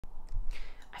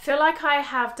I feel like I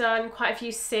have done quite a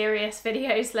few serious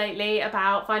videos lately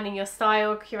about finding your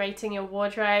style, curating your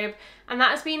wardrobe, and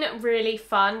that has been really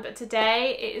fun. But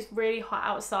today it is really hot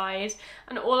outside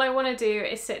and all I want to do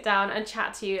is sit down and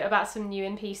chat to you about some new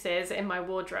in pieces in my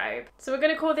wardrobe. So we're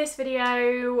going to call this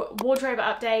video wardrobe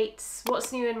updates,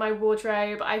 what's new in my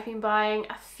wardrobe. I've been buying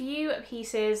a few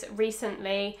pieces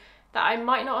recently that I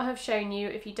might not have shown you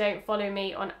if you don't follow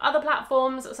me on other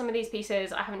platforms. Some of these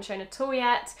pieces I haven't shown at all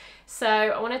yet. So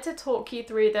I wanted to talk you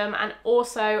through them and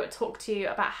also talk to you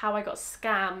about how I got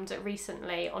scammed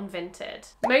recently on Vinted.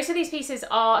 Most of these pieces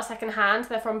are secondhand,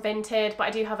 they're from Vinted, but I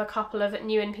do have a couple of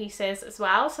new in pieces as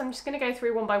well. So I'm just gonna go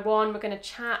through one by one. We're gonna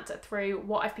chat through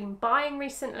what I've been buying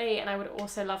recently, and I would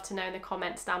also love to know in the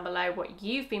comments down below what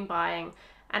you've been buying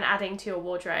and adding to your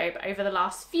wardrobe over the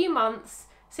last few months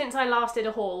since I last did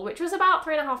a haul, which was about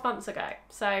 3.5 months ago.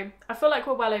 So I feel like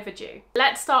we're well overdue.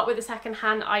 Let's start with a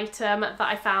secondhand item that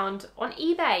I found on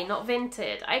eBay, not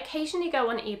Vinted. I occasionally go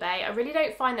on eBay. I really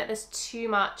don't find that there's too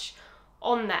much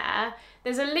on there.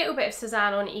 There's a little bit of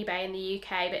Cezanne on eBay in the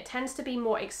UK, but it tends to be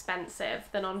more expensive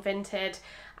than on Vinted.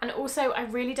 And also I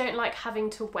really don't like having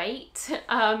to wait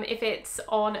if it's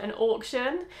on an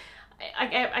auction.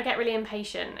 I get really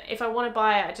impatient. If I want to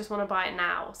buy it, I just want to buy it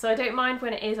now. So I don't mind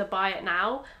when it is a buy it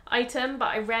now item, but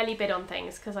I rarely bid on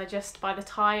things because I just, by the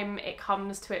time it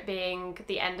comes to it being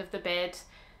the end of the bid,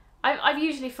 I've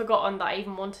usually forgotten that I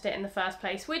even wanted it in the first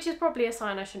place, which is probably a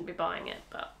sign I shouldn't be buying it.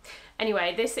 But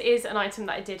anyway, this is an item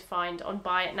that I did find on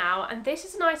Buy It Now, and this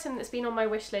is an item that's been on my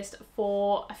wish list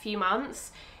for a few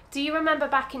months. Do you remember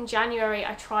back in January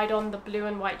I tried on the blue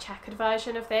and white checkered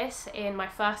version of this in my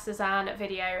first Cezanne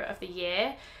video of the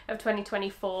year of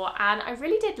 2024, and I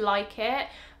really did like it,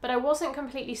 but I wasn't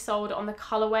completely sold on the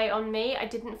colourway on me. I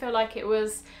didn't feel like it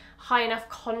was high enough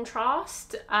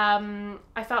contrast.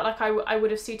 I felt like I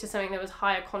would have suited something that was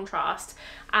higher contrast,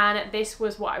 and this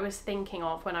was what I was thinking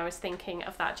of when I was thinking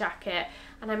of that jacket,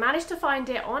 and I managed to find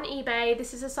it on eBay.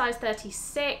 This is a size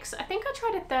 36. I think I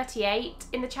tried a 38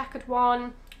 in the checkered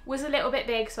one. Was a little bit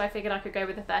big, so I figured I could go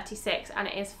with a 36 and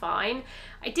it is fine.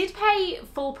 I did pay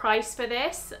full price for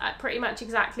this, pretty much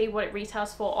exactly what it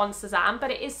retails for on Cezanne,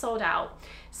 but it is sold out.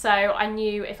 So I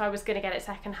knew if I was going to get it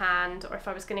secondhand or if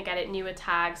I was going to get it newer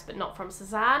tags but not from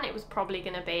Cezanne, it was probably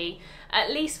going to be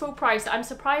at least full price. I'm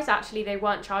surprised actually they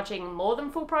weren't charging more than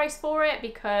full price for it,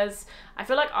 because I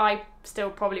feel like I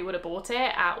still probably would have bought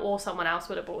it or someone else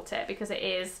would have bought it, because it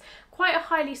is quite a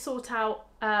highly sought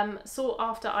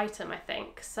after item, I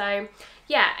think. So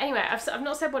yeah, anyway, I've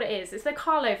not said what it is. It's the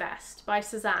Carlo vest by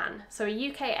Cezanne. So a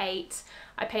UK 8.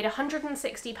 I paid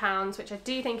 £160, which I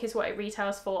do think is what it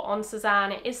retails for on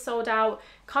Cezanne. It is sold out,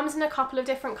 comes in a couple of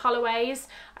different colourways.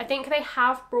 I think they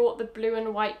have brought the blue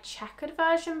and white checkered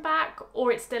version back,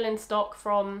 or it's still in stock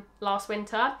from last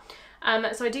winter.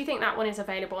 So I do think that one is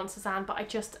available on Cezanne, but I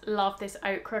just love this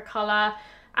ochre colour.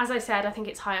 As I said, I think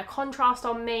it's higher contrast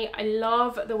on me. I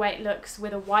love the way it looks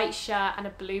with a white shirt and a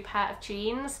blue pair of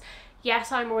jeans.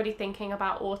 Yes, I'm already thinking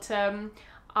about autumn.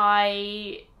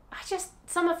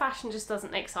 Summer fashion just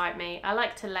doesn't excite me. I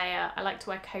like to layer, I like to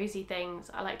wear cozy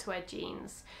things, I like to wear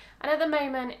jeans. And at the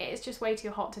moment, it is just way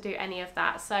too hot to do any of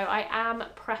that. So I am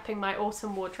prepping my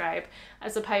autumn wardrobe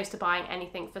as opposed to buying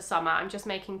anything for summer. I'm just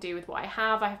making do with what I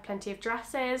have. I have plenty of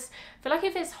dresses. I feel like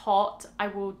if it's hot, I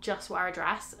will just wear a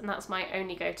dress, and that's my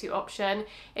only go-to option.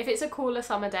 If it's a cooler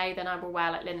summer day, then I will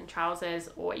wear like linen trousers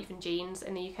or even jeans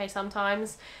in the UK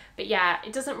sometimes. But yeah,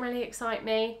 it doesn't really excite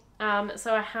me.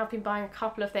 So I have been buying a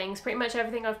couple of things. Pretty much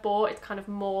everything I've bought is kind of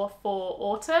more for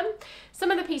autumn.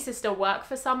 Some of the pieces still work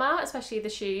for summer, especially the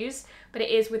shoes, but it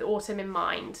is with autumn in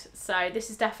mind. So this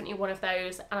is definitely one of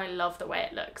those, and I love the way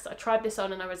it looks. I tried this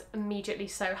on and I was immediately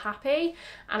so happy,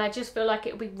 and I just feel like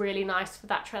it would be really nice for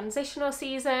that transitional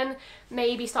season,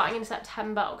 maybe starting in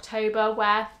September, October,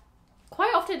 where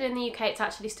quite often in the UK it's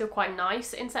actually still quite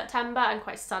nice in September and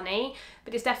quite sunny,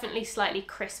 but it's definitely slightly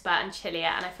crisper and chillier,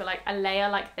 and I feel like a layer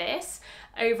like this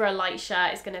over a light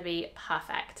shirt is going to be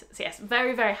perfect. So yes,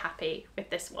 very, very happy with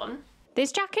this one.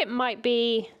 This jacket might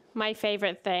be my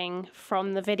favourite thing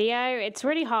from the video. It's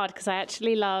really hard because I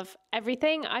actually love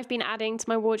everything I've been adding to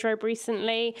my wardrobe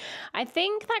recently. I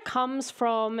think that comes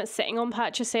from sitting on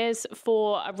purchases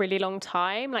for a really long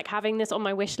time, like having this on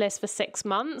my wish list for 6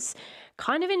 months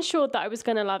kind of ensured that I was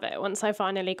going to love it once I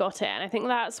finally got it. And I think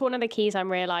that's one of the keys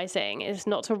I'm realizing, is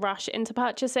not to rush into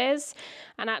purchases.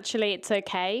 And actually it's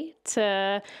okay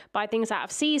to buy things out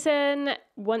of season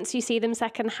once you see them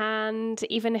secondhand,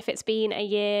 even if it's been a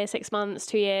year, 6 months,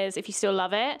 2 years, if you still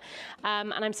love it.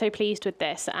 And I'm so pleased with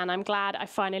this, and I'm glad I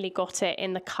finally got it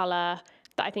in the colour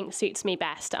that I think suits me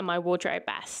best and my wardrobe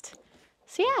best.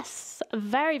 So yes,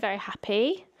 very, very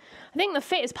happy. I think the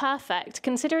fit is perfect,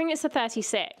 considering it's a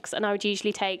 36 and I would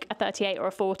usually take a 38 or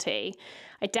a 40.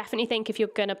 I definitely think if you're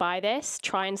gonna buy this,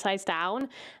 try and size down,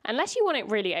 unless you want it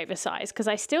really oversized, because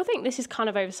I still think this is kind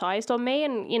of oversized on me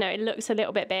and, you know, it looks a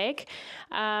little bit big.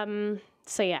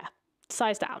 So yeah,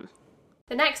 size down.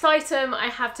 The next item I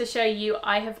have to show you,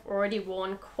 I have already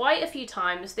worn quite a few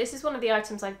times. This is one of the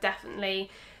items I've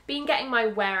definitely been getting my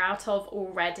wear out of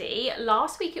already.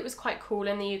 Last week it was quite cool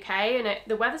in the UK and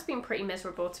the weather's been pretty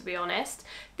miserable, to be honest.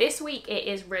 This week it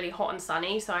is really hot and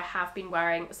sunny, so I have been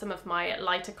wearing some of my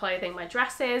lighter clothing, my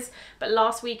dresses, but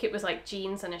last week it was like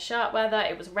jeans and a shirt weather,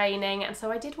 it was raining, and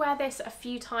so I did wear this a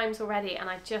few times already and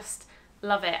I just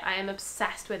love it. I am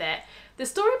obsessed with it. The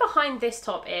story behind this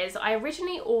top is I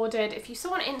originally ordered, if you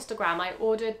saw on Instagram, I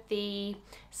ordered the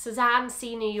Suzanne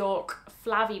C. New York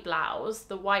Flavy blouse,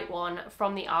 the white one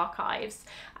from the archives,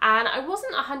 and I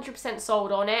wasn't 100%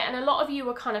 sold on it, and a lot of you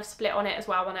were kind of split on it as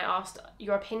well when I asked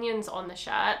your opinions on the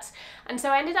shirt, and so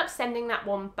I ended up sending that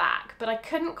one back, but I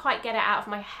couldn't quite get it out of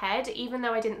my head, even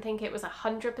though I didn't think it was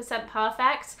 100%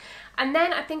 perfect. And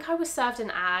then I think I was served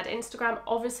an ad. Instagram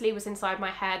obviously was inside my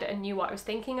head and knew what I was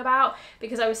thinking about,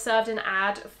 because I was served an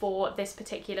ad for this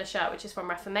particular shirt, which is from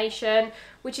Reformation,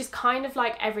 which is kind of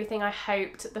like everything I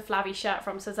hoped the Flavy shirt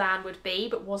from Suzanne would be,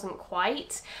 but wasn't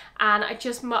quite. And I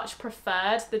just much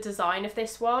preferred the design of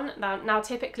this one. Now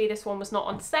typically this one was not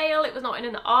on sale, it was not in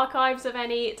an archives of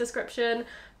any description,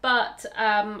 but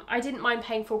I didn't mind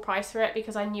paying full price for it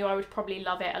because I knew I would probably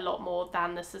love it a lot more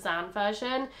than the Suzanne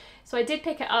version. So I did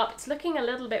pick it up. It's looking a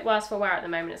little bit worse for wear at the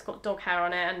moment. It's got dog hair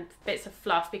on it and bits of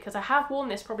fluff because I have worn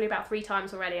this probably about 3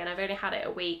 times already and I've only had it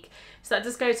a week. So that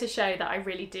just goes to show that I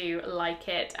really do like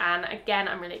it. And again,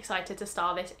 I'm really excited to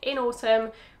style this in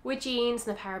autumn with jeans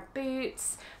and a pair of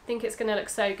boots. I think it's going to look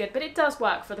so good, but it does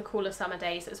work for the cooler summer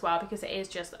days as well because it is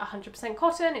just 100%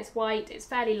 cotton, it's white, it's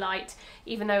fairly light,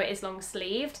 even though it is long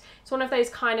sleeved. It's one of those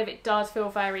kind of, it does feel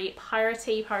very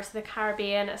piratey, Pirates of the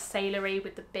Caribbean, a sailory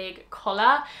with the big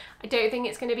collar. I don't think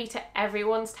it's going to be to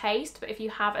everyone's taste, but if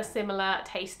you have a similar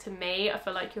taste to me, I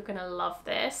feel like you're going to love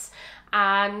this.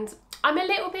 And I'm a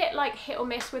little bit like hit or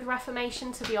miss with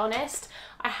Reformation, to be honest.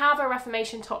 I have a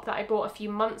Reformation top that I bought a few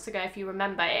months ago, if you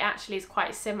remember. It actually is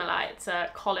quite similar. It's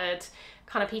a collared,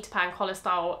 kind of Peter Pan collar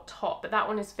style top, but that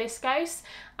one is viscose.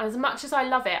 And as much as I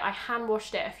love it, I hand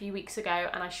washed it a few weeks ago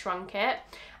and I shrunk it.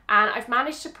 And I've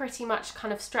managed to pretty much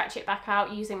kind of stretch it back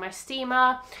out using my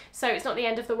steamer. So it's not the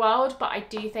end of the world, but I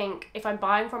do think if I'm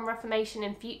buying from Reformation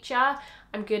in future,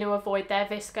 I'm going to avoid their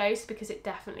viscose because it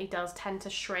definitely does tend to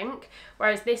shrink.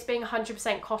 Whereas this being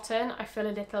 100% cotton, I feel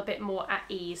a little bit more at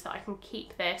ease that I can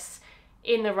keep this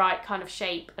in the right kind of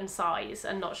shape and size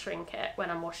and not shrink it when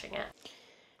I'm washing it.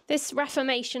 This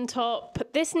Reformation top,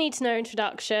 this needs no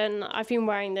introduction. I've been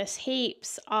wearing this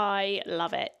heaps. I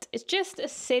love it. It's just a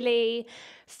silly,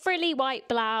 frilly white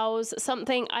blouse,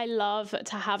 something I love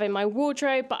to have in my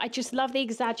wardrobe, but I just love the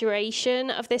exaggeration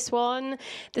of this one,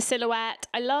 the silhouette.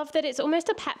 I love that it's almost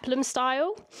a peplum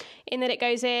style in that it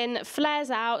goes in,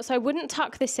 flares out, so I wouldn't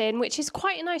tuck this in, which is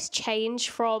quite a nice change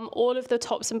from all of the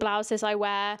tops and blouses I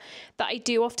wear that I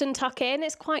do often tuck in.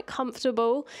 It's quite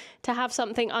comfortable to have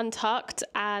something untucked,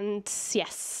 and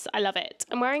yes, I love it.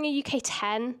 I'm wearing a UK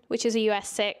 10, which is a US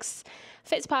 6.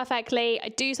 Fits perfectly. I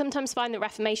do sometimes find that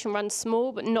Reformation runs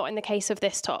small, but not in the case of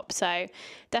this top. So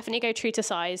definitely go true to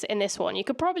size in this one. You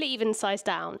could probably even size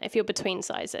down if you're between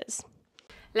sizes.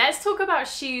 Let's talk about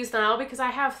shoes now, because I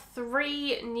have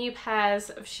 3 new pairs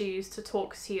of shoes to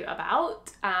talk to you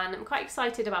about, and I'm quite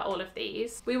excited about all of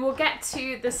these. We will get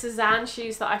to the Suzanne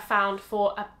shoes that I found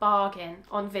for a bargain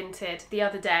on Vinted the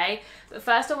other day, but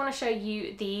first I want to show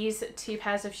you these 2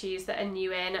 pairs of shoes that are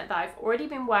new in that I've already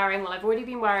been wearing. Well, I've already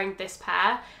been wearing this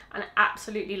pair and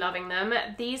absolutely loving them.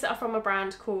 These are from a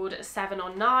brand called 7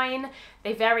 or 9.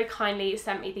 They very kindly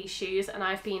sent me these shoes and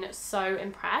I've been so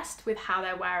impressed with how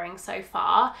they're wearing so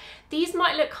far. These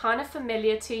might look kind of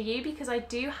familiar to you because I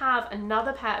do have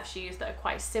another pair of shoes that are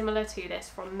quite similar to this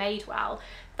from Madewell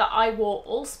that I wore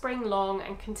all spring long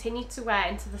and continued to wear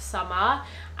into the summer,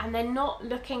 and they're not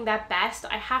looking their best.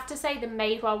 I have to say the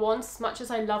Madewell ones, as much as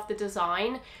I love the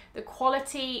design, the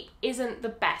quality isn't the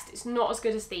best. It's not as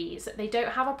good as these. They don't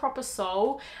have a proper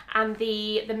sole, and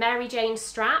the Mary Jane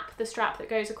strap, the strap that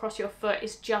goes across your foot,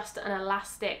 is just an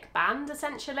elastic band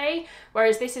essentially,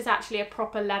 whereas this is actually a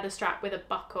proper leather strap with a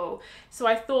buckle. So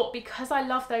I thought, because I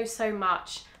love those so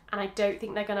much, and I don't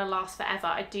think they're going to last forever.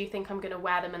 I do think I'm going to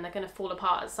wear them and they're going to fall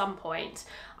apart at some point.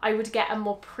 I would get a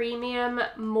more premium,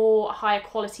 more higher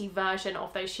quality version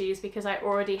of those shoes because I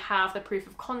already have the proof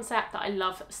of concept that I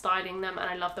love styling them and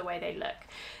I love the way they look.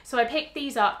 So I picked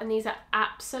these up and these are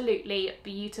absolutely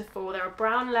beautiful. They're a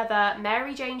brown leather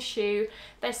Mary Jane shoe.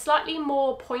 They're slightly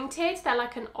more pointed. They're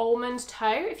like an almond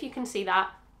toe, if you can see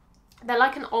that. They're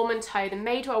like an almond toe. The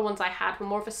Madewell ones I had were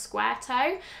more of a square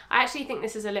toe. I actually think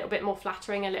this is a little bit more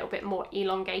flattering, a little bit more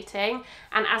elongating.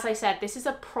 And as I said, this is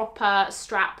a proper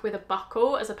strap with a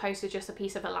buckle as opposed to just a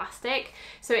piece of elastic.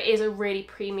 So it is a really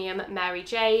premium Mary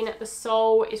Jane. The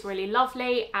sole is really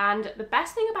lovely. And the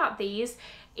best thing about these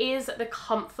is the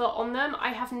comfort on them. I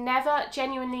have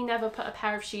genuinely never put a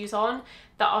pair of shoes on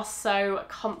that are so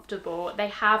comfortable. They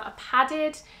have a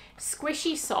padded,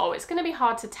 squishy sole. It's going to be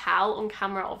hard to tell on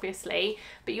camera obviously,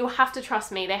 but you'll have to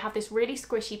trust me. They have this really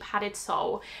squishy padded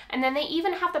sole, and then they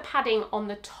even have the padding on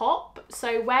the top,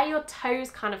 so where your toes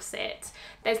kind of sit,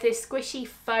 there's this squishy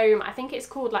foam. I think it's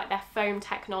called like their foam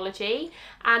technology,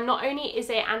 and not only is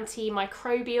it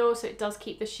antimicrobial, so it does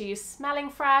keep the shoes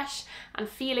smelling fresh and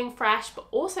feeling fresh, but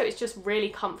also it's just really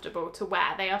comfortable to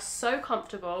wear. They are so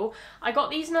comfortable. I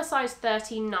got these in a size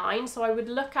 39, so I would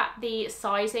look at the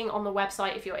sizing on the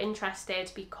website if you're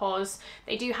interested, because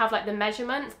they do have like the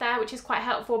measurements there, which is quite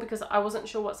helpful because I wasn't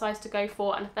sure what size to go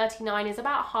for, and a 39 is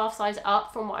about half size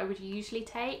up from what I would usually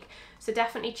take. So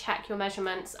definitely check your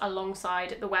measurements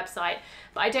alongside the website.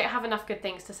 But I don't have enough good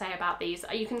things to say about these.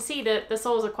 You can see that the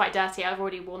soles are quite dirty. I've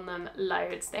already worn them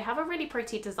loads. They have a really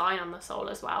pretty design on the sole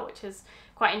as well, which is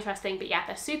quite interesting. But yeah,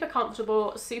 they're super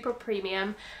comfortable, super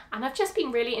premium, and I've just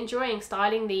been really enjoying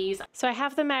styling these. So I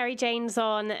have the Mary Janes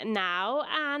on now,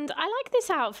 and I like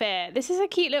this outfit. This is a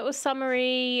cute little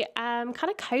summery, kind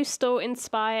of coastal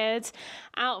inspired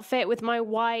outfit with my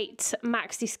white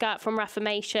maxi skirt from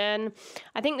Reformation.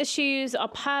 I think the shoes are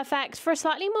perfect for a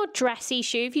slightly more dressy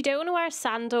shoe. If you don't want to wear a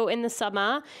sandal in the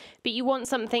summer, but you want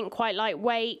something quite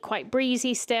lightweight, quite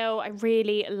breezy still, I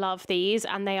really love these,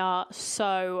 and they are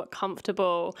so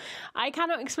comfortable. I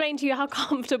cannot explain to you how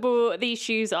comfortable these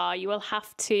shoes are. You will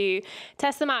have to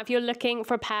test them out if you're looking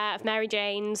for a pair of Mary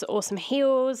Janes or some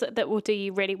heels that will do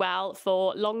you really well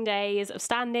for long days of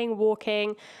standing,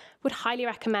 walking. Would highly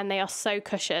recommend. They are so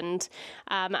cushioned,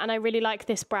 and I really like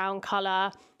this brown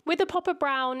colour with a pop of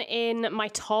brown in my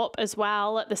top as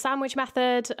well. The sandwich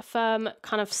method, a firm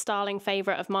kind of styling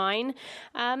favourite of mine.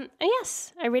 And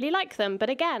yes, I really like them.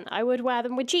 But again, I would wear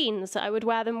them with jeans. I would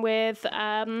wear them with,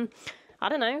 I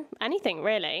don't know, anything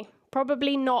really.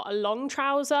 Probably not a long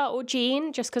trouser or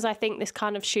jean, just because I think this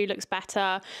kind of shoe looks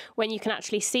better when you can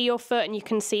actually see your foot and you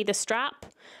can see the strap,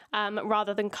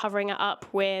 rather than covering it up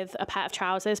with a pair of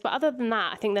trousers. But other than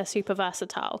that, I think they're super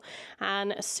versatile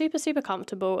and super, super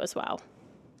comfortable as well.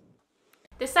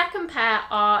 The second pair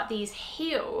are these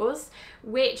heels,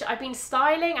 which I've been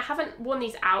styling. I haven't worn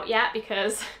these out yet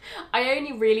because I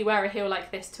only really wear a heel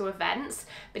like this to events.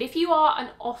 But if you are an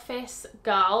office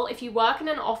girl, if you work in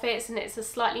an office and it's a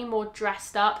slightly more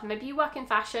dressed up, maybe you work in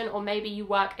fashion or maybe you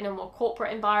work in a more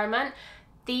corporate environment,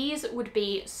 these would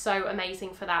be so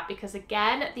amazing for that, because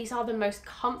again, these are the most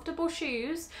comfortable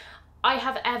shoes I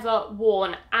have ever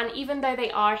worn. And even though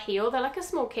they are a heel, they're like a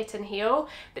small kitten heel,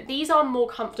 but these are more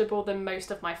comfortable than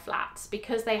most of my flats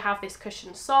because they have this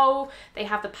cushioned sole, they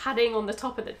have the padding on the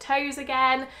top of the toes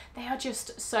again, they are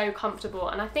just so comfortable.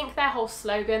 And I think their whole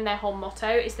slogan, their whole motto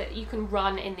is that you can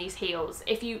run in these heels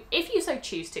if you so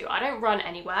choose to. I don't run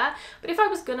anywhere, but if I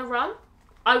was gonna run,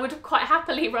 I would quite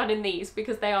happily run in these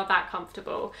because they are that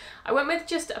comfortable. I went with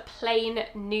just a plain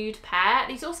nude pair.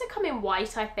 These also come in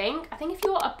white, I think. I think if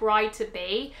you're a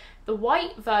bride-to-be, the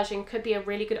white version could be a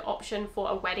really good option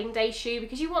for a wedding day shoe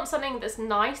because you want something that's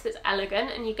nice, that's elegant,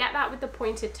 and you get that with the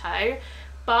pointed toe.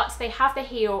 But they have the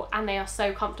heel and they are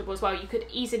so comfortable as well. You could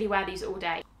easily wear these all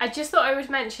day. I just thought I would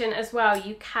mention as well,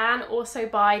 you can also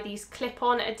buy these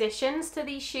clip-on additions to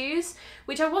these shoes,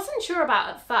 which I wasn't sure about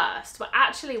at first, but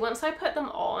actually once I put them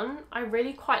on, I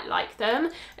really quite like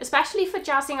them, especially for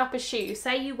jazzing up a shoe.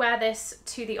 Say you wear this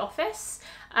to the office,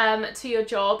 to your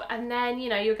job, and then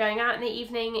you're going out in the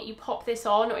evening, you pop this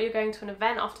on, or you're going to an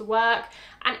event after work,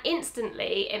 and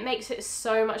instantly it makes it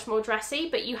so much more dressy.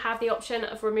 But you have the option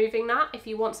of removing that if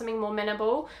you want something more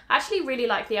minimal. I actually really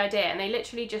like the idea, and they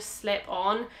literally just slip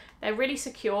on. They're really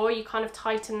secure. You kind of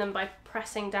tighten them by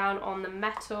pressing down on the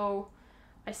metal.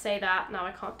 I say that, now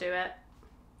I can't do it.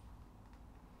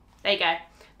 There you go.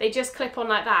 They just clip on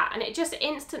like that, and it just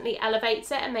instantly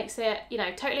elevates it and makes it,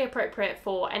 totally appropriate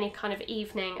for any kind of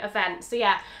evening event. So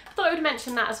yeah, I thought I would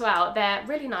mention that as well. They're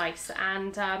really nice,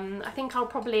 and I think I'll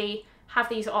probably have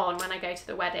these on when I go to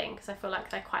the wedding because I feel like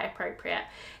they're quite appropriate.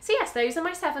 So yes, those are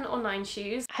my 7 or 9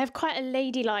 shoes. I have quite a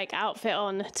ladylike outfit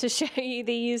on to show you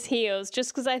these heels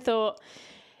just because I thought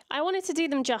I wanted to do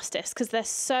them justice because they're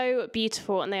so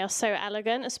beautiful and they are so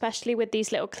elegant, especially with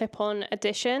these little clip-on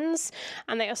additions,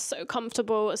 and they are so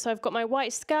comfortable. So I've got my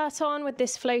white skirt on with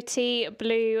this floaty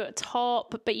blue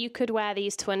top, but you could wear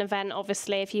these to an event,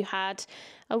 obviously, if you had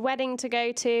a wedding to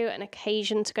go to, an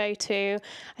occasion to go to.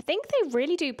 I think they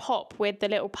really do pop with the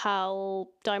little pearl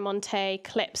diamante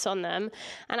clips on them.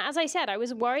 And as I said, I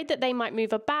was worried that they might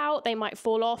move about, they might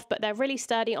fall off, but they're really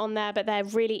sturdy on there, but they're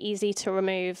really easy to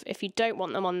remove if you don't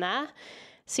want them on there.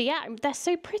 So yeah, they're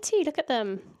so pretty. Look at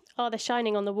them. Oh, they're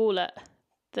shining on the wallet.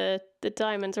 The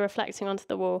diamonds are reflecting onto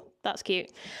the wall. That's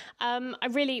cute. I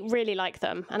really, really like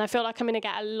them. And I feel like I'm going to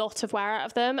get a lot of wear out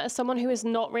of them as someone who is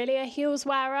not really a heels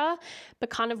wearer, but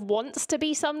kind of wants to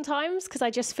be sometimes, because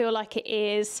I just feel like it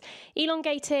is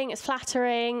elongating, it's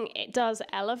flattering, it does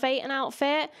elevate an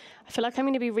outfit. I feel like I'm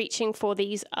going to be reaching for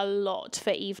these a lot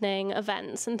for evening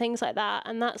events and things like that.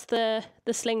 And that's the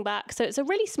slingback. So it's a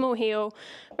really small heel,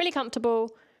 really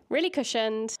comfortable, really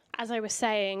cushioned. As I was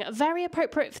saying, very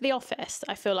appropriate for the office.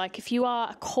 I feel like if you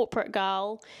are a corporate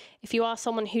girl, if you are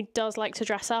someone who does like to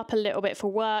dress up a little bit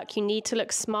for work, you need to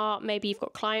look smart, maybe you've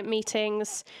got client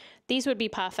meetings, these would be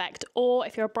perfect. Or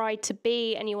if you're a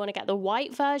bride-to-be and you want to get the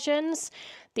white versions,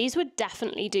 these would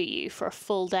definitely do you for a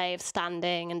full day of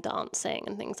standing and dancing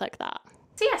and things like that.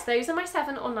 So yes, those are my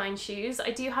 7 or 9 shoes.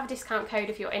 I do have a discount code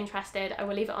if you're interested. I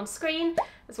will leave it on screen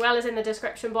as well as in the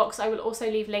description box. I will also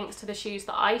leave links to the shoes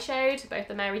that I showed, both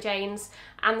the Mary Janes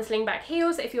and the slingback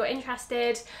heels. If you're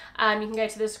interested, you can go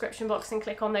to the description box and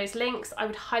click on those links. I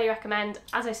would highly recommend,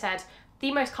 as I said,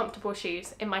 the most comfortable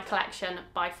shoes in my collection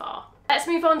by far. Let's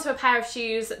move on to a pair of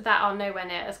shoes that are nowhere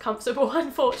near as comfortable,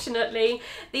 unfortunately.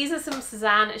 These are some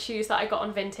Cézanne shoes that I got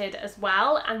on Vinted as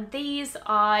well, and these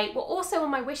were also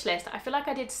on my wish list. I feel like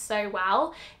I did so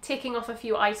well ticking off a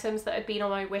few items that had been on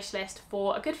my wish list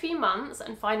for a good few months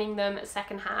and finding them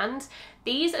secondhand.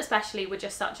 These especially were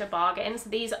just such a bargain. So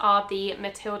these are the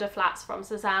Matilda flats from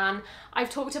Cézanne.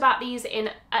 I've talked about these in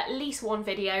at least one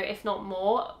video, if not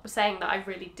more, saying that I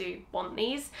really do want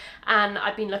these, and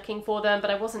I've been looking for them, but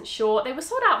I wasn't sure. They were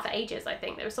sold out for ages, I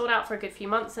think. They were sold out for a good few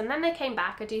months, and then they came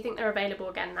back. I do think they're available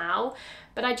again now,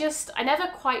 but I never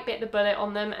quite bit the bullet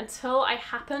on them until I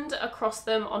happened across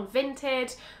them on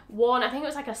Vinted. I think it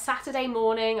was like a Saturday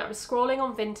morning, I was scrolling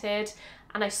on Vinted,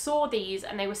 and I saw these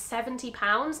and they were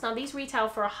 £70. Now these retail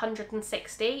for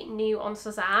 160 new on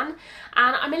Cézanne,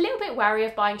 and I'm a little bit wary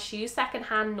of buying shoes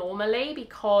secondhand normally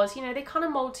because, you know, they kind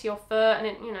of mold to your foot and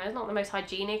it, you know, it's not the most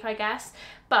hygienic, I guess.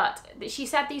 But she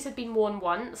said these had been worn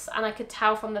once, and I could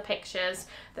tell from the pictures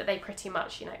that they pretty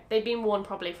much, you know, they'd been worn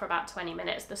probably for about 20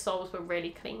 minutes. The soles were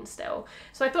really clean still.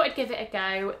 So I thought I'd give it a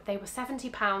go. They were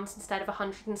 £70 instead of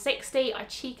 160. I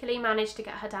cheekily managed to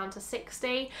get her down to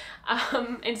 60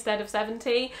 instead of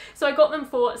 70. So I got them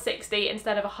for 60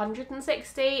 instead of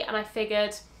 160, and I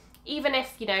figured, even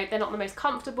if, you know, they're not the most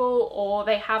comfortable or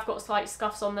they have got slight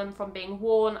scuffs on them from being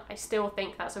worn, I still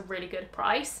think that's a really good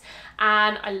price,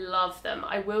 and I love them.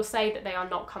 I will say that they are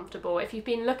not comfortable. If you've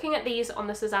been looking at these on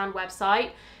the Cézanne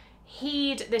website,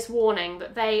 heed this warning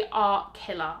that they are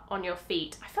killer on your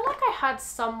feet. I feel like I heard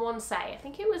someone say, I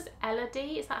think it was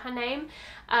Elodie, is that her name?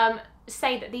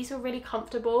 Say that these were really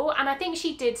comfortable, and I think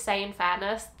she did say, in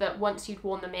fairness, that once you'd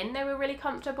worn them in they were really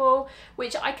comfortable,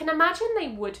 which I can imagine they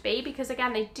would be, because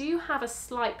again they do have a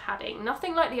slight padding,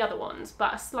 nothing like the other ones,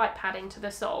 but a slight padding to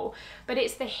the sole. But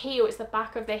it's the heel, it's the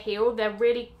back of the heel, they're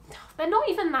not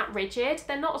even that rigid.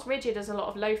 They're not as rigid as a lot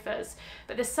of loafers,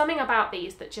 but there's something about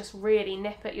these that just really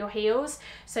nip at your heels.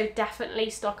 So definitely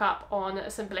stock up on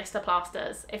some blister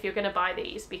plasters if you're going to buy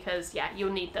these, because yeah,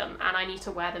 you'll need them, and I need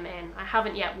to wear them in. I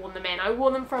haven't yet worn them in. I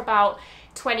wore them for about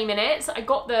 20 minutes. I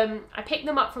picked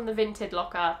them up from the Vinted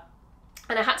locker,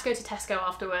 and I had to go to Tesco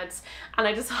afterwards, and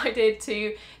I decided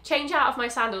to change out of my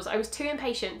sandals. I was too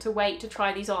impatient to wait to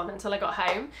try these on until I got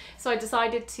home, so I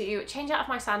decided to change out of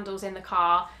my sandals in the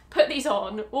car, put these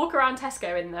on, walk around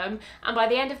Tesco in them, and by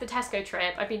the end of the Tesco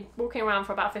trip, I'd been walking around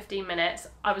for about 15 minutes,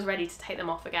 I was ready to take them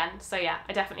off again. So yeah,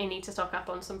 I definitely need to stock up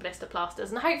on some blister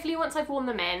plasters, and hopefully once I've worn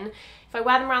them in, if I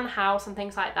wear them around the house and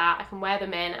things like that, I can wear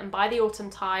them in, and by the autumn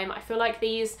time, I feel like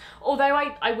these, although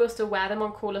I will still wear them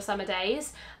on cooler summer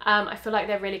days, I feel like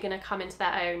they're really going to come into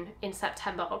their own in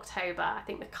September, October. I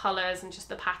think the colours and just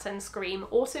the patterns scream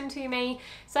autumn to me,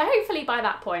 so hopefully by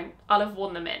that point, I'll have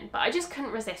worn them in, but I just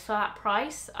couldn't resist for that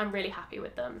price. I'm really happy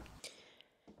with them.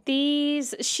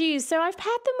 These shoes, so I've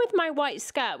paired them with my white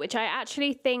skirt, which I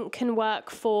actually think can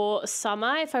work for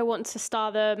summer if I want to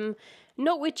style them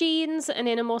not with jeans and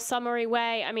in a more summery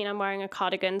way. I mean, I'm wearing a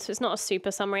cardigan, so it's not a super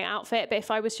summery outfit, but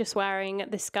if I was just wearing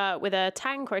this skirt with a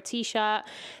tank or a t-shirt,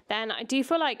 then I do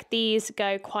feel like these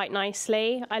go quite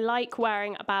nicely. I like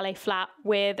wearing a ballet flat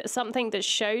with something that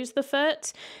shows the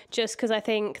foot, just because I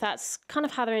think that's kind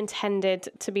of how they're intended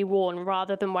to be worn,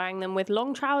 rather than wearing them with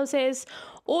long trousers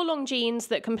or long jeans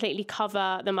that completely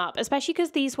cover them up, especially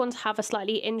because these ones have a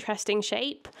slightly interesting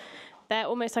shape. They're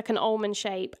almost like an almond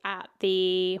shape at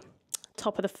the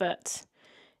top of the foot,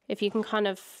 if you can kind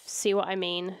of see what I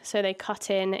mean. So they cut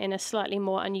in a slightly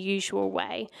more unusual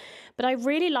way, but I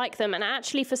really like them. And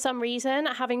actually, for some reason,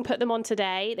 having put them on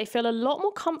today, they feel a lot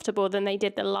more comfortable than they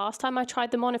did the last time I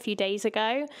tried them on a few days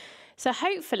ago. So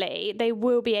hopefully they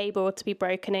will be able to be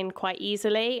broken in quite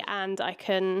easily, and I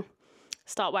can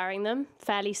start wearing them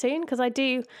fairly soon, because I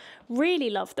do really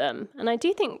love them, and I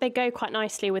do think they go quite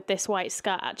nicely with this white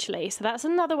skirt actually. So that's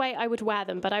another way I would wear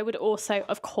them, but I would also,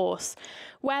 of course,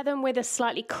 wear them with a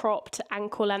slightly cropped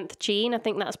ankle length jean. I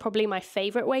think that's probably my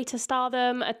favorite way to style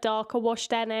them, a darker wash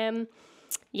denim.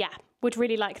 Yeah, would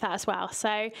really like that as well.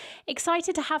 So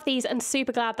excited to have these, and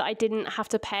super glad that I didn't have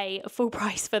to pay full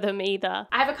price for them either.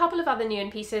 I have a couple of other new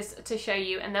in pieces to show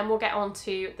you, and then we'll get on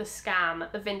to the scam,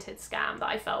 the vintage scam that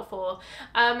I fell for.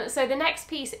 So the next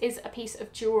piece is a piece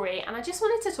of jewellery, and I just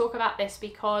wanted to talk about this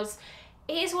because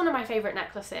it is one of my favourite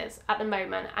necklaces at the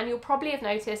moment, and you'll probably have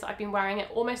noticed I've been wearing it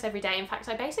almost every day. In fact,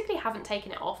 I basically haven't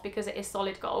taken it off because it is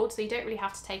solid gold, so you don't really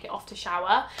have to take it off to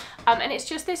shower. And it's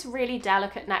just this really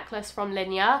delicate necklace from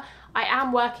Linear. I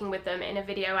am working with them in a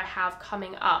video I have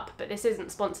coming up, but this isn't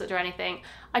sponsored or anything.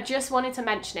 I just wanted to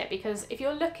mention it because if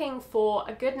you're looking for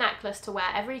a good necklace to wear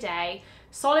every day,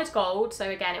 solid gold, so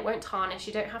again, it won't tarnish,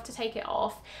 you don't have to take it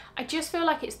off. I just feel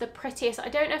like it's the prettiest. I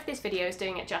don't know if this video is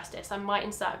doing it justice. I might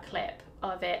insert a clip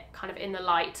of it kind of in the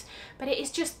light, but it is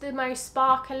just the most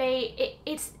sparkly.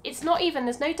 It's not even,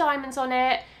 there's no diamonds on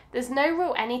it. There's no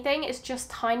real anything, it's just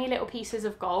tiny little pieces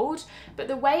of gold, but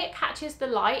the way it catches the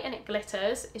light and it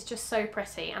glitters is just so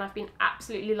pretty, and I've been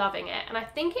absolutely loving it. And I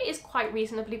think it is quite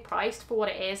reasonably priced for what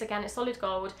it is. Again, it's solid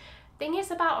gold. I think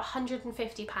it's about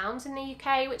 £150 in the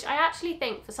UK, which I actually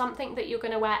think for something that you're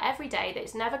going to wear every day, that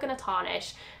it's never going to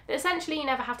tarnish, that essentially you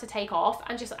never have to take off,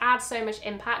 and just adds so much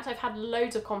impact. I've had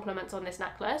loads of compliments on this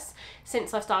necklace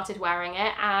since I've started wearing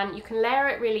it, and you can layer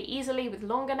it really easily with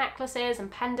longer necklaces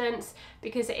and pendants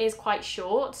because it is quite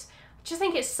short. I just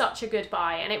think it's such a good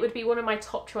buy, and it would be one of my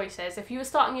top choices. If you were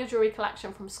starting your jewellery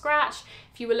collection from scratch,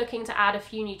 if you were looking to add a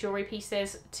few new jewellery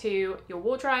pieces to your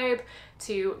wardrobe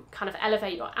to kind of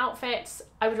elevate your outfits,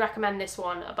 I would recommend this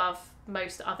one above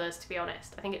most others, to be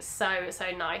honest. I think it's so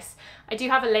nice. I do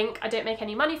have a link. I don't make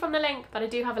any money from the link, but I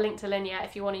do have a link to Linear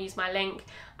if you want to use my link.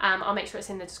 I'll make sure it's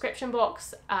in the description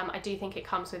box. I do think it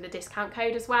comes with a discount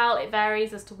code as well. It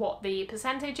varies as to what the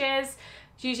percentage is.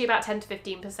 It's usually about 10 to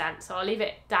 15%, so I'll leave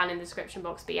it down in the description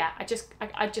box. But yeah, I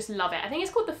just love it. I think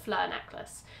it's called the Fleur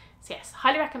necklace. So yes,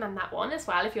 highly recommend that one as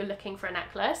well if you're looking for a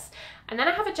necklace. And then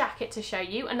I have a jacket to show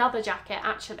you, another jacket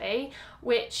actually,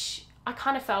 which I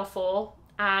kind of fell for.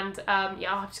 And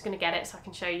yeah, I'm just going to get it so I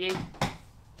can show you.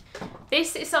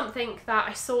 This is something that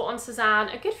I saw on Suzanne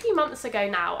a good few months ago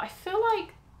now. I feel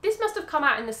like this must have come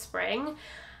out in the spring,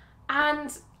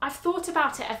 and I've thought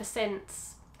about it ever since.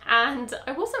 And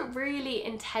I wasn't really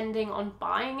intending on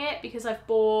buying it because I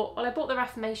bought the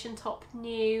Reformation top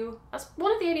new. That's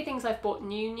one of the only things I've bought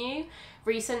new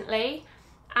recently.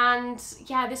 And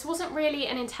yeah, this wasn't really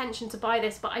an intention to buy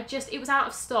this, but it was out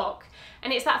of stock.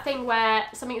 And it's that thing where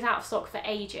something's out of stock for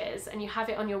ages and you have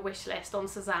it on your wish list on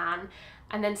Suzanne,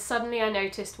 and then suddenly I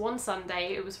noticed one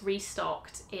Sunday it was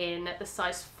restocked in the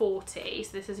size 40,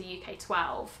 so this is a UK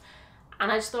 12.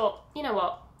 And I just thought, you know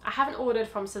what? I haven't ordered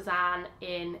from Suzanne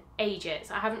in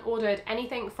ages. I haven't ordered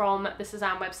anything from the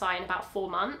Suzanne website in about 4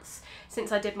 months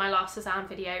since I did my last Suzanne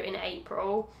video in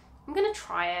April. I'm gonna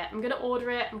try it. I'm gonna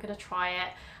order it. I'm gonna try it.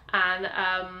 And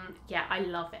yeah, I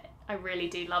love it. I really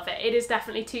do love it. It is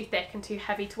definitely too thick and too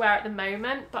heavy to wear at the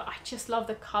moment, but I just love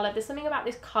the colour. There's something about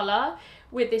this colour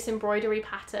with this embroidery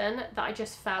pattern that I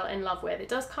just fell in love with. It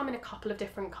does come in a couple of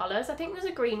different colours. I think there's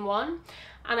a green one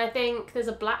and I think there's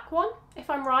a black one, if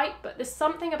I'm right, but there's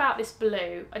something about this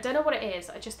blue. I don't know what it is.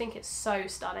 I just think it's so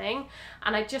stunning.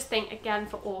 And I just think, again,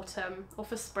 for autumn or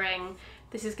for spring,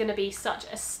 this is going to be such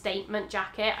a statement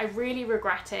jacket. I really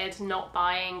regretted not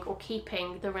buying or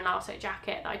keeping the Renato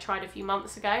jacket that I tried a few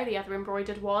months ago, the other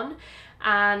embroidered one.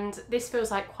 And this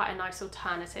feels like quite a nice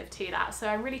alternative to that. So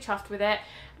I'm really chuffed with it.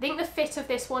 I think the fit of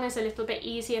this one is a little bit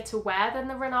easier to wear than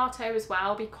the Renato as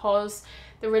well, because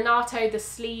the Renato, the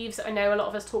sleeves, I know a lot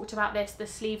of us talked about this, the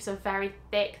sleeves are very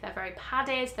thick, they're very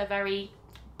padded, they're very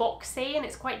boxy and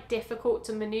it's quite difficult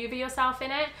to maneuver yourself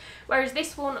in it. Whereas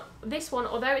this one,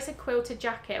 although it's a quilted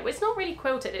jacket, well, it's not really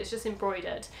quilted, it's just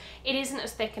embroidered. It isn't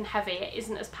as thick and heavy, it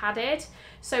isn't as padded,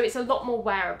 so it's a lot more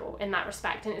wearable in that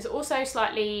respect. And it's also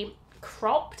slightly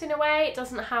cropped in a way. It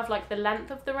doesn't have like the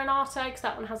length of the Renata because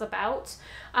that one has a belt.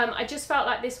 I just felt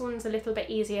like this one's a little bit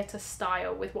easier to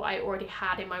style with what I already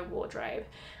had in my wardrobe.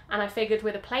 And I figured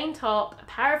with a plain top, a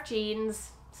pair of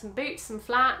jeans, some boots, some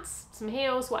flats, some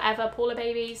heels, whatever, Paula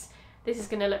babies, this is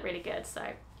going to look really good. So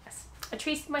yes, I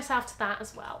treated myself to that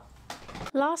as well.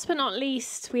 Last but not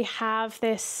least, we have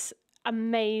this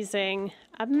amazing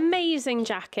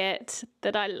jacket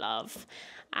that I love.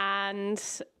 And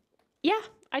yeah,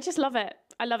 I just love it.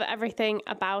 I love everything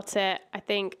about it. I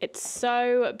think it's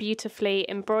so beautifully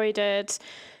embroidered,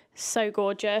 so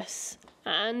gorgeous.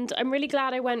 And I'm really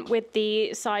glad I went with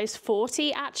the size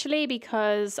 40 actually,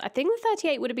 because I think the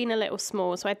 38 would have been a little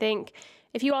small. So I think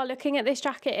if you are looking at this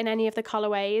jacket in any of the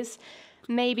colorways,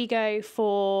 maybe go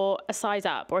for a size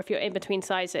up, or if you're in between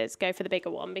sizes, go for the bigger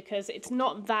one, because it's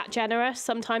not that generous.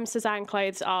 Sometimes Suzanne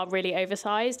clothes are really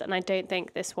oversized, and I don't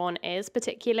think this one is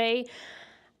particularly.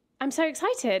 I'm so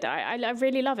excited. I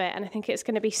really love it, and I think it's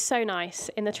going to be so nice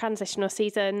in the transitional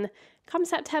season. Come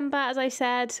September, as I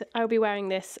said, I'll be wearing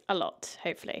this a lot,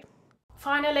 hopefully.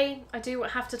 Finally, I do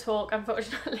have to talk,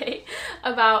 unfortunately,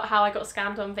 about how I got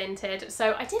scammed on Vinted.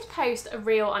 So I did post a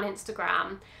reel on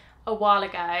Instagram a while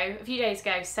ago, a few days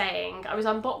ago, saying I was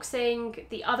unboxing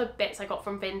the other bits I got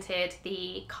from Vinted,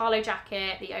 the Carlo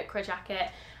jacket, the ochre jacket,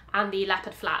 and the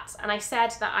leopard flats, and I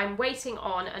said that I'm waiting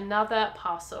on another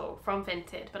parcel from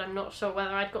Vinted, but I'm not sure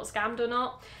whether I'd got scammed or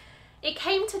not. It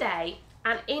came today,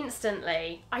 and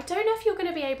instantly, I don't know if you're going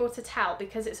to be able to tell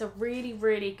because it's a really,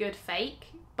 really good fake,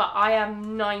 but I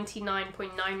am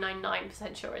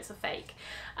 99.999% sure it's a fake.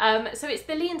 So it's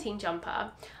the Leontine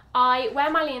jumper. I wear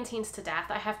my Leontines to death.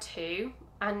 I have two.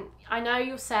 And I know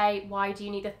you'll say, why do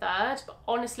you need a third? But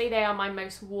honestly, they are my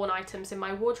most worn items in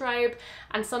my wardrobe.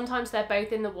 And sometimes they're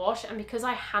both in the wash. And because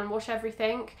I hand wash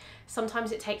everything,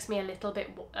 sometimes it takes me a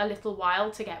little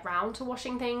while to get round to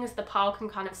washing things. The pile can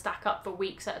kind of stack up for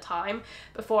weeks at a time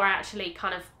before I actually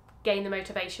kind of gain the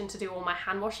motivation to do all my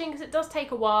hand washing, because it does take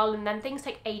a while, and then things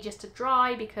take ages to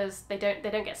dry because they don't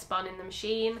get spun in the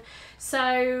machine.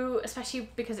 So especially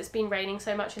because it's been raining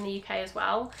so much in the UK as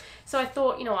well. So I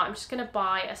thought, you know what, I'm just gonna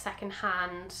buy a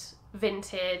secondhand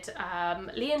Vinted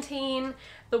Leontine,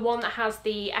 the one that has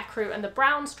the ecru and the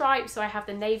brown stripes. So I have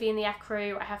the navy in the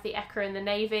ecru, I have the ecru in the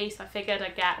navy, so I figured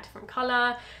I'd get a different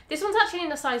colour. This one's actually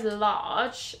in a size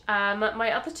large.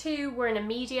 My other two were in a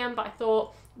medium, but I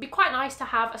thought it'd be quite nice to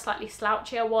have a slightly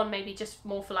slouchier one, maybe just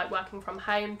more for like working from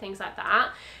home, things like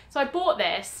that. So I bought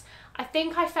this. I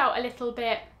think I felt a little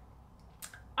bit,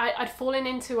 I'd fallen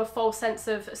into a false sense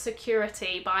of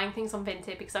security buying things on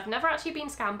Vinted because I've never actually been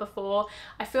scammed before.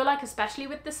 I feel like, especially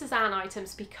with the Suzanne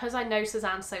items, because I know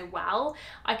Suzanne so well,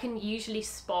 I can usually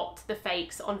spot the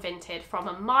fakes on Vinted from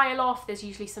a mile off. There's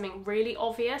usually something really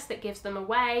obvious that gives them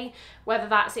away, whether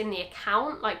that's in the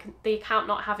account, like the account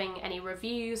not having any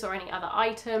reviews or any other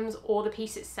items, or the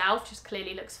piece itself just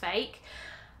clearly looks fake.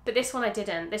 But this one I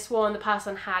didn't. This one, the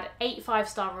person had 8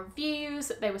 5-star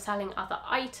reviews, they were selling other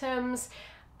items.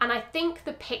 And I think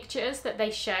the pictures that they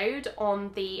showed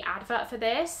on the advert for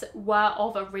this were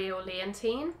of a real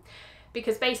Leontine,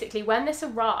 because basically when this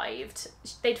arrived,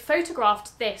 they'd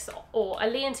photographed this, or a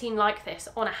Leontine like this,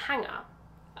 on a hanger.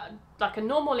 Like a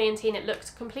normal Leontine, it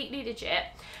looked completely legit.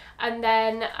 And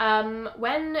then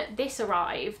when this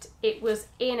arrived, it was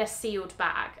in a sealed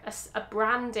bag, a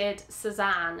branded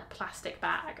Suzanne plastic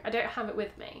bag. I don't have it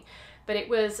with me, but it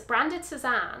was branded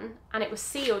Suzanne and it was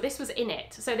sealed. This was in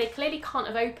it. So they clearly can't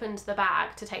have opened the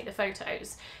bag to take the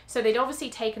photos. So they'd obviously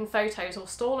taken photos or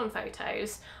stolen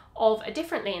photos of a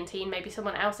different Leontine, maybe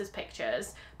someone else's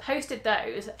pictures, posted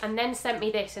those, and then sent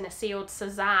me this in a sealed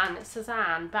Suzanne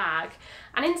bag.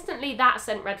 And instantly that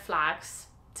sent red flags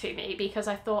to me, because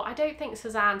I thought, I don't think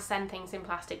Suzanne send things in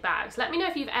plastic bags. Let me know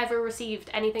if you've ever received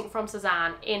anything from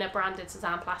Suzanne in a branded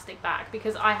Suzanne plastic bag,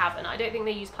 because I haven't. I don't think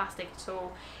they use plastic at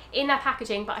all in their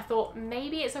packaging, but I thought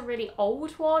maybe it's a really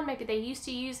old one, maybe they used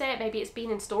to use it, maybe it's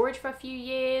been in storage for a few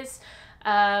years.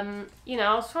 You know,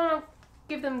 I was trying to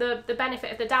give them the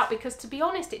benefit of the doubt, because to be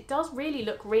honest, it does really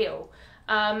look real.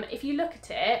 If you look at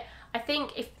it, I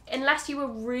think unless you were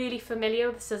really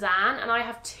familiar with Suzanne, and I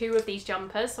have 2 of these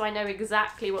jumpers, so I know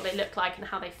exactly what they look like and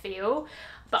how they feel.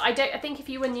 But I think if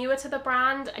you were newer to the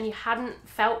brand and you hadn't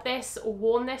felt this or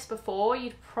worn this before,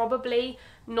 you'd probably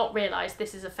not realise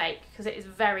this is a fake, because it is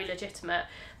very legitimate.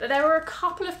 But there were a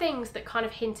couple of things that kind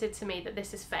of hinted to me that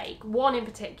this is fake. One in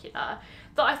particular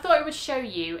that I thought I would show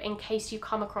you in case you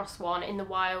come across one in the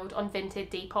wild on Vinted,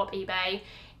 Depop, eBay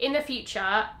in the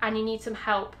future and you need some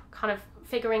help kind of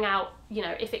figuring out, you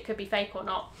know, if it could be fake or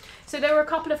not. So there were a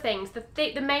couple of things.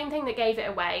 The main thing that gave it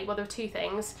away, well, there were 2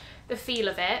 things. The feel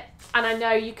of it, and I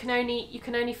know you can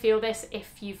only feel this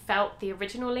if you felt the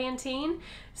original Leontine,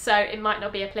 so it might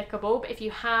not be applicable, but if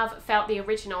you have felt the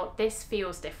original, this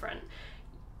feels different.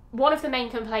 One of the main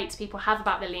complaints people have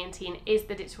about the Leontine is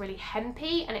that it's really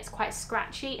hempy and it's quite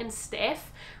scratchy and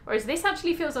stiff, whereas this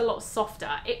actually feels a lot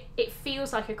softer. It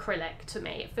feels like acrylic to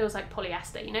me. It feels like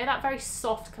polyester. You know that very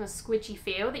soft kind of squidgy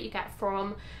feel that you get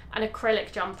from an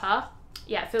acrylic jumper?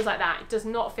 Yeah, it feels like that. It does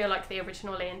not feel like the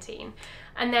original Leontine.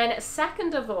 And then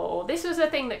second of all, this was the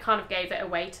thing that kind of gave it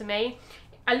away to me.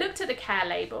 I looked at the care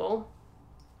label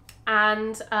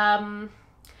and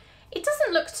it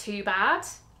doesn't look too bad.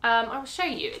 I will show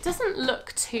you. It doesn't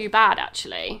look too bad,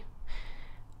 actually.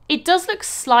 It does look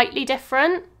slightly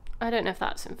different. I don't know if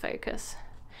that's in focus.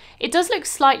 It does look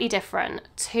slightly different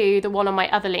to the one on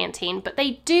my other Leontine, but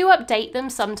they do update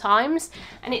them sometimes,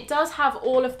 and it does have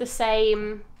all of the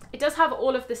same... It does have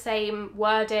all of the same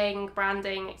wording,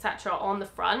 branding, etc. on the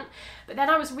front. But then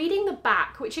I was reading the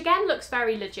back, which again looks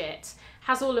very legit,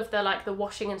 has all of the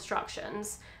washing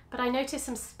instructions. But I noticed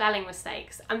some spelling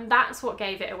mistakes, and that's what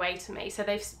gave it away to me. So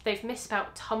they've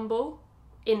misspelt tumble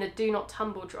in the do not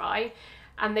tumble dry,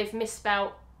 and they've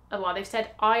misspelt, well, they've said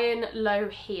iron low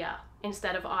here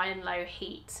instead of iron low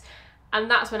heat.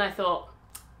 And that's when I thought,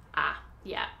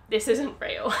 yeah, this isn't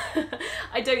real.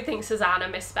 I don't think Suzanne are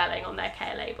misspelling on their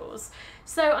care labels.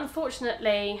 So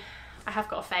unfortunately, I have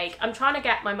got a fake. I'm trying to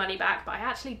get my money back, but I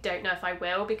actually don't know if I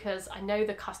will, because I know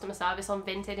the customer service on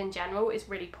Vinted in general is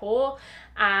really poor.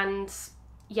 And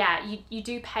yeah, you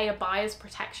do pay a buyer's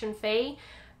protection fee,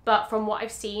 but from what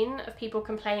I've seen of people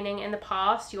complaining in the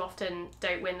past, you often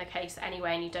don't win the case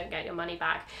anyway and you don't get your money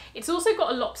back. It's also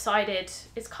got a lopsided,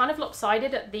 it's kind of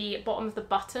lopsided at the bottom of the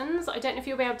buttons. I don't know if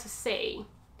you'll be able to see.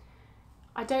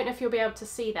 I don't know if you'll be able to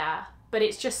see there, but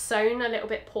it's just sewn a little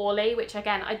bit poorly, which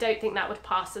again, I don't think that would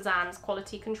pass Suzanne's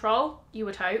quality control. You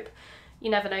would hope.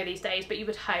 You never know these days, but you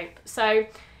would hope. So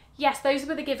yes, those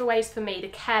were the giveaways for me. The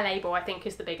care label, I think,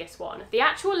 is the biggest one. The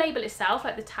actual label itself,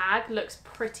 like the tag, looks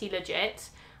pretty legit.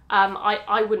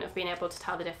 I wouldn't have been able to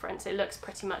tell the difference. It looks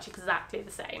pretty much exactly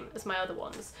the same as my other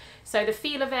ones. So the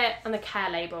feel of it and the care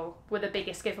label were the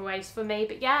biggest giveaways for me.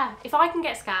 But yeah, if I can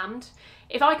get scammed,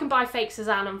 if I can buy fake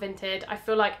Suzanne on Vinted, I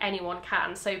feel like anyone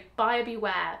can. So buyer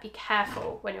beware, be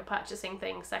careful when you're purchasing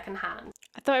things secondhand.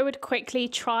 I thought I would quickly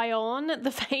try on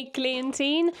the fake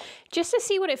Leontine just to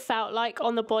see what it felt like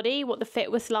on the body, what the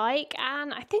fit was like.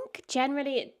 And I think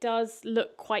generally it does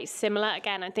look quite similar.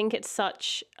 Again, I think it's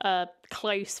such a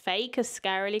close fake, a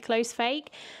scarily close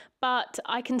fake, but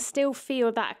I can still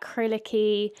feel that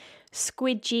acrylic-y,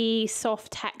 squidgy,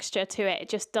 soft texture to it. It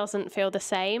just doesn't feel the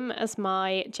same as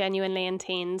my genuine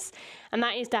Leontines, and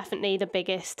that is definitely the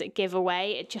biggest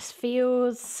giveaway. It just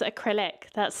feels acrylic.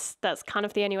 That's kind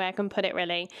of the only way I can put it,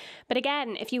 really. But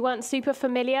again, if you weren't super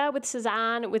familiar with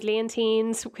Suzanne, with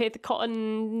Leontines, with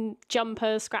cotton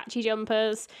jumpers, scratchy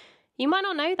jumpers, you might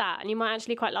not know that, and you might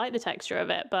actually quite like the texture of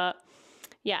it. But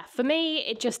yeah, for me,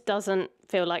 it just doesn't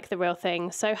feel like the real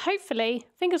thing. So hopefully,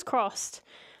 fingers crossed,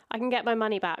 I can get my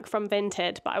money back from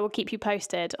Vinted, but I will keep you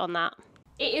posted on that.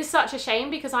 It is such a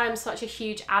shame because I am such a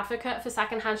huge advocate for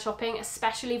secondhand shopping,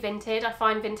 especially Vinted. I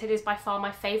find Vinted is by far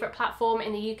my favourite platform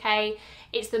in the UK.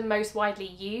 It's the most widely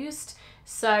used,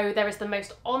 so there is the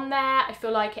most on there. I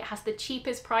feel like it has the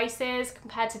cheapest prices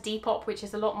compared to Depop, which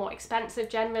is a lot more expensive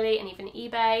generally, and even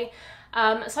eBay.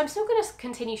 So I'm still going to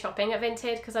continue shopping at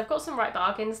Vinted because I've got some right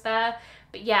bargains there.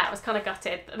 But yeah, I was kind of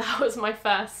gutted that that was my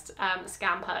first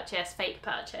scam purchase, fake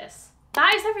purchase.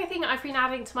 That is everything I've been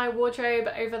adding to my wardrobe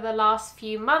over the last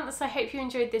few months. I hope you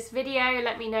enjoyed this video.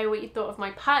 Let me know what you thought of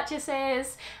my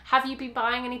purchases. Have you been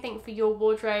buying anything for your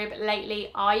wardrobe lately?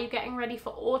 Are you getting ready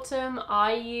for autumn?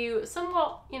 Are you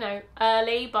somewhat, you know,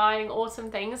 early buying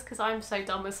autumn things? Because I'm so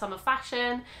done with summer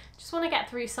fashion. Just want to get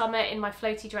through summer in my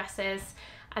floaty dresses,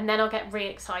 and then I'll get really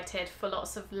excited for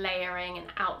lots of layering and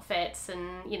outfits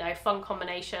and, you know, fun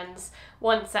combinations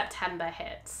once September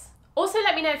hits. Also,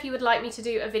 let me know if you would like me to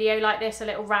do a video like this, a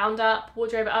little roundup,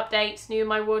 wardrobe updates, new in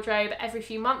my wardrobe every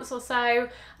few months or so.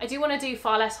 I do want to do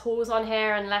far less hauls on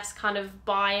here and less kind of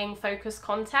buying focused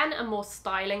content and more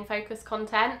styling focused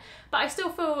content, but I still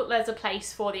feel there's a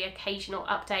place for the occasional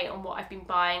update on what I've been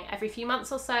buying every few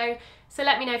months or so. So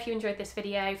let me know if you enjoyed this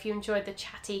video, if you enjoyed the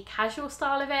chatty, casual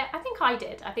style of it. I think I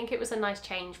did. I think it was a nice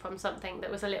change from something that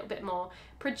was a little bit more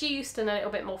produced and a little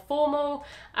bit more formal,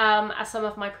 as some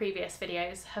of my previous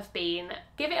videos have been.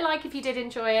 Give it a like if you did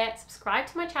enjoy it. Subscribe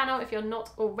to my channel if you're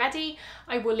not already.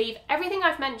 I will leave everything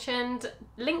I've mentioned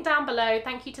linked down below.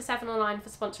 Thank you to 7online for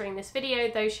sponsoring this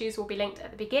video. Those shoes will be linked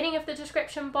at the beginning of the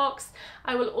description box.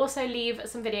 I will also leave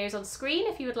some videos on screen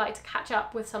if you would like to catch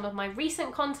up with some of my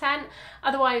recent content.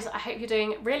 Otherwise, I hope you're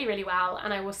doing really, really well,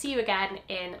 and I will see you again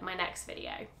in my next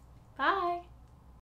video. Bye!